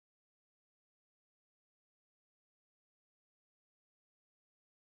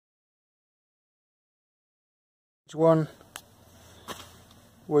One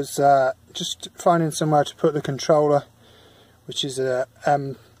was just finding somewhere to put the controller, which is a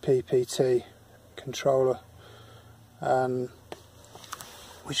MPPT controller,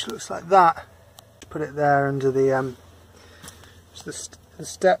 which looks like that. Put it there under the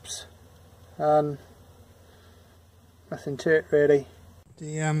steps. Nothing to it really.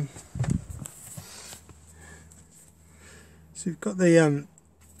 So you've got the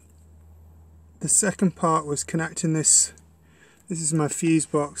second part was connecting this. This is my fuse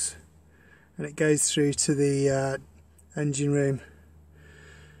box, and it goes through to the engine room.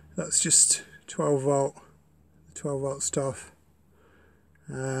 That's just 12 volt stuff,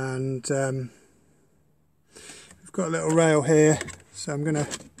 and we've got a little rail here. So I've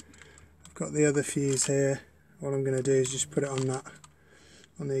got the other fuse here. All I'm going to do is just put it on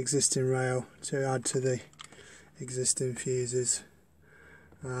the existing rail to add to the existing fuses.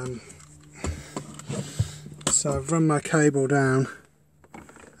 So I've run my cable down.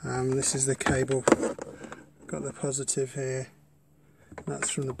 This is the cable. I've got the positive here. That's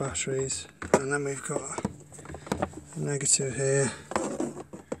from the batteries, and then we've got a negative here.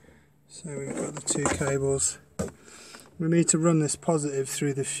 So we've got the two cables. We need to run this positive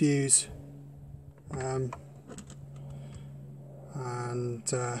through the fuse, and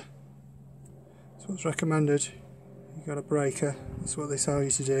that's what's recommended. You've got a breaker, that's what they tell you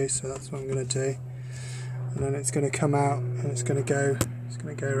to do, so that's what I'm going to do. And then it's going to come out and it's going to go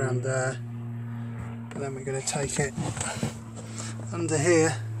around there, and then we're going to take it under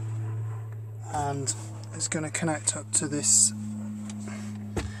here, and it's going to connect up to this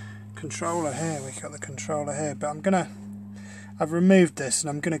controller here. We've got the controller here, but I've removed this, and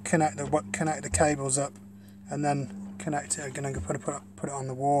I'm going to connect the cables up, and then connect it. I'm going to put it on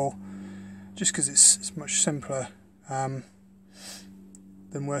the wall, just because it's much simpler than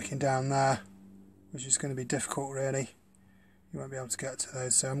working down there, which is going to be difficult really. You won't be able to get to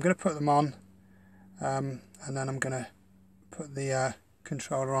those. So I'm going to put them on, and then I'm going to put the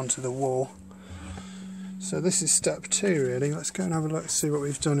controller onto the wall. So this is step 2 really. Let's go and have a look, see what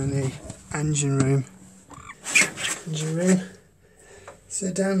we've done in the engine room.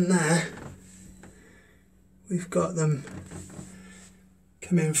 So down there we've got them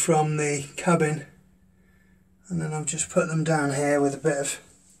coming from the cabin, and then I've just put them down here with a bit of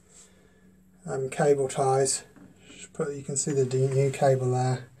cable ties. You can see the new cable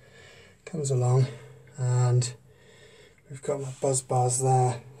there comes along, and we've got my buzz bars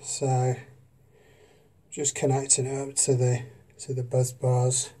there. So just connecting it up to the buzz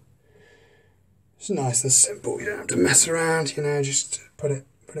bars. It's nice and simple. You don't have to mess around. You know, just put it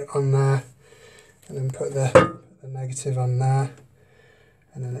on there, and then put the negative on there,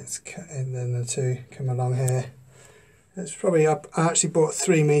 and then the two come along here. It's probably up. I actually bought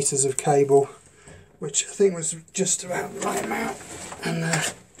 3 meters of cable, which I think was just about the right amount. And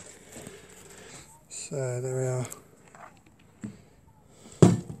so there we are.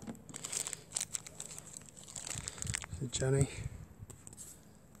 So Jenny.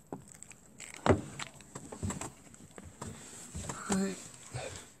 Right.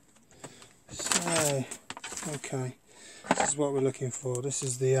 So, okay, this is what we're looking for. This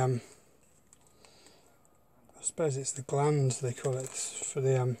is the I suppose it's the gland they call it for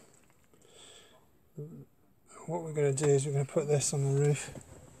the what we're going to do is we're going to put this on the roof.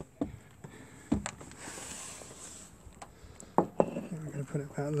 We're going to put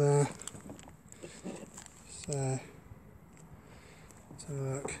it back there. So let's have a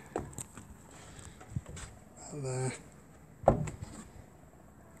look. Back there.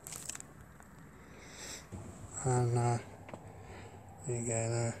 And there you go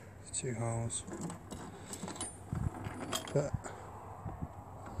there, 2 holes. But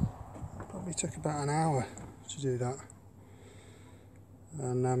probably took about an hour to do that.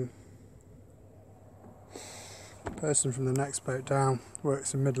 And the person from the next boat down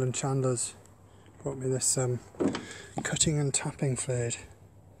works in Midland Chandlers, brought me this cutting and tapping fluid,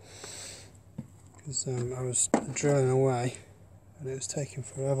 because I was drilling away and it was taking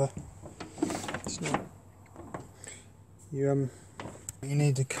forever. So you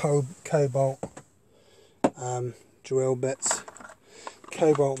need the cobalt drill bits,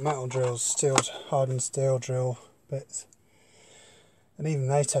 cobalt metal drills, hardened steel drill bits, and even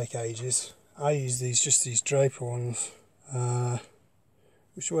they take ages. I use these Draper ones,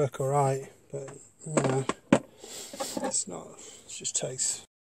 which work alright, but you know, it just takes.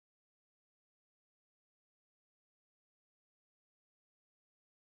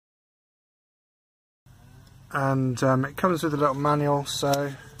 And it comes with a little manual,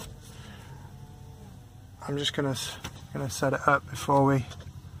 so I'm just gonna set it up before we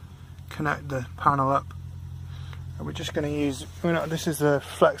connect the panel up. And we're just going to use, this is a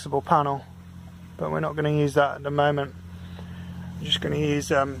flexible panel, but we're not going to use that at the moment. We're just going to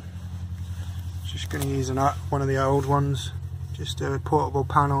use one of the old ones, just a portable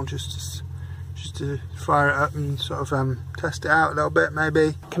panel, just to fire it up and sort of test it out a little bit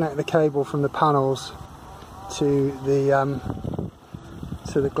maybe. Connect the cable from the panels to the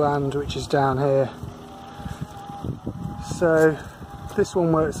gland, which is down here. So this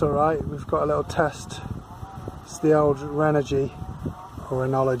one works alright. We've got a little test. It's the old Renogy or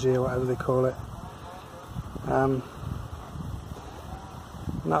Renology or whatever they call it. And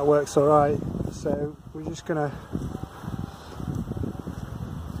that works alright. So we're just gonna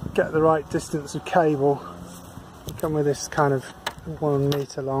get the right distance of cable. We come with this kind of 1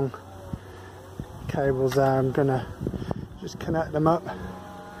 meter long cables there. I'm gonna just connect them up,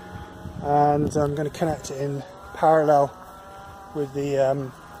 and I'm gonna connect it in parallel with the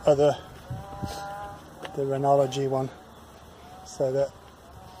Renology one, so that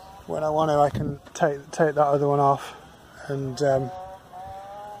when I want to, I can take that other one off and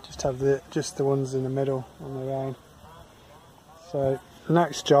just have the ones in the middle on their own. So the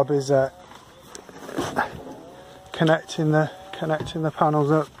next job is connecting the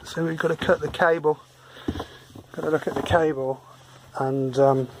panels up. So we've got to cut the cable. Got to look at the cable,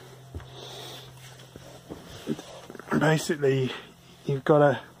 and basically you've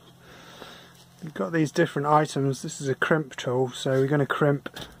got these different items. This is a crimp tool, so we're going to crimp,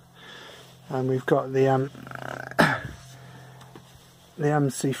 and we've got the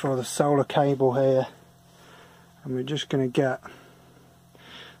MC4, the solar cable here, and we're just going to get,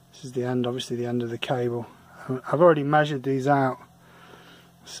 this is the end, obviously the end of the cable. I've already measured these out,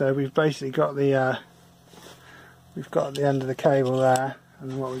 so we've basically got the end of the cable there,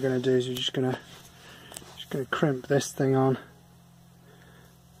 and what we're going to do is we're just going to crimp this thing on.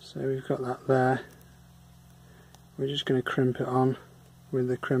 So we've got that there. We're just going to crimp it on with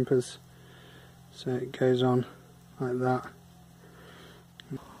the crimpers, so it goes on like that.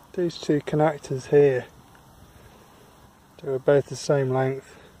 These two connectors here, they were both the same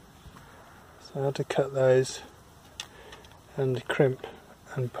length, so I had to cut those and crimp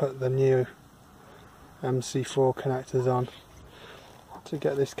and put the new MC4 connectors on to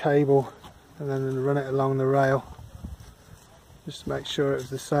get this cable, and then run it along the rail just to make sure it was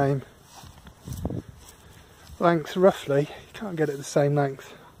the same length roughly. You can't get it the same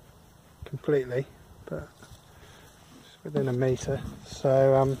length completely, but it's within a metre.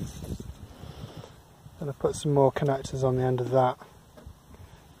 So I'm going to put some more connectors on the end of that.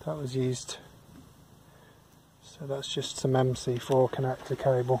 That was used. So that's just some MC4 connector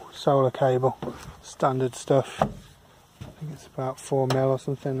cable, solar cable, standard stuff. I think it's about 4mm or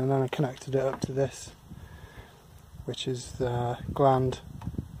something, and then I connected it up to this, which is the gland.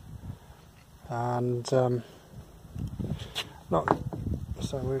 And so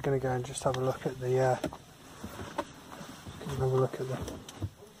we're going to go and just have a look at the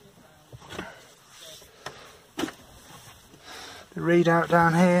readout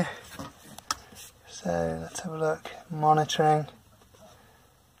down here. So let's have a look. Monitoring,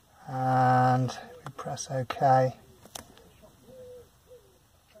 and we press OK.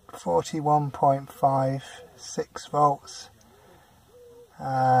 41.56 volts.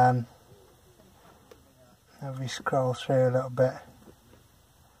 If we scroll through a little bit.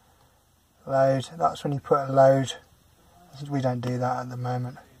 Load, that's when you put a load. We don't do that at the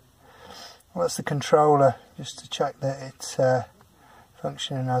moment. Well, that's the controller, just to check that it's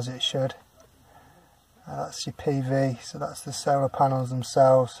functioning as it should. That's your PV, so that's the solar panels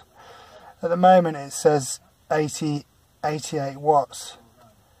themselves. At the moment it says 88 watts.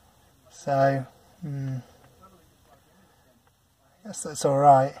 So, I guess that's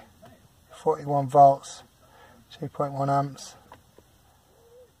alright. 41 volts, 2.1 amps.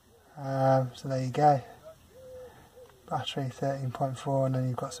 So there you go. Battery 13.4, and then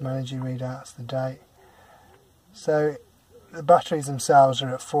you've got some energy readouts, the date. So the batteries themselves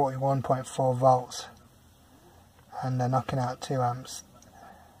are at 41.4 volts, and they're knocking out 2 amps.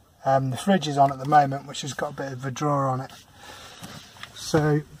 The fridge is on at the moment, which has got a bit of a drawer on it.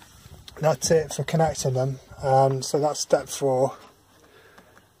 So that's it for connecting them. So that's step 4.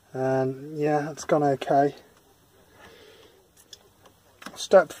 And yeah, it's gone okay.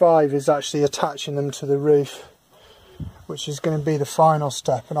 Step 5 is actually attaching them to the roof, which is going to be the final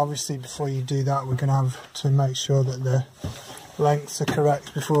step. And obviously before you do that, we're going to have to make sure that the lengths are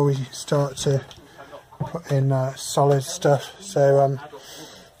correct before we start to put in solid stuff. So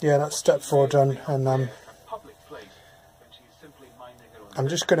yeah, that's step 4 done, and I'm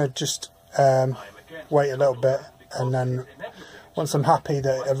just going to wait a little bit, and then once I'm happy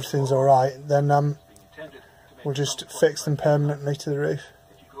that everything's alright, then we'll just fix them permanently to the roof.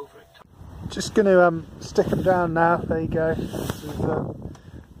 Just going to stick them down now. There you go. This is,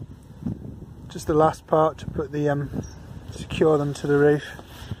 just the last part to put the secure them to the roof.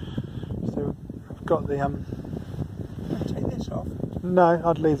 So I've got the Take this off. No,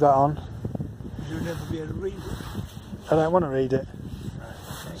 I'd leave that on. You'll never be able to read it. I don't want to read it.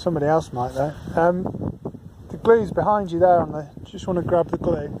 Somebody else might though. The glue's behind you there on the. Just want to grab the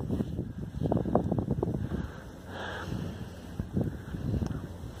glue.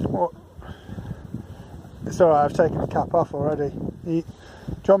 What? It's alright, I've taken the cap off already. Do you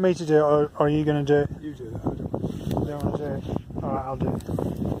want me to do it, or are you going to do it? You do that. I don't want to do it. Alright, I'll do it.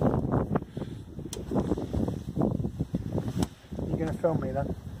 You're going to film me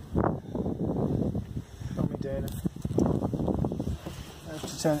then? Film me doing it. I have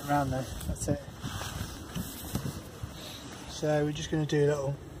to turn it around though, that's it. So we're just going to do a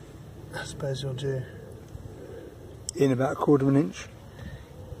little, I suppose we'll do... In about 1/4 of an inch.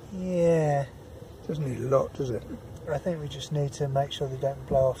 Yeah. Doesn't need a lot, does it? I think we just need to make sure they don't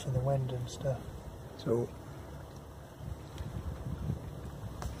blow off in the wind and stuff. So.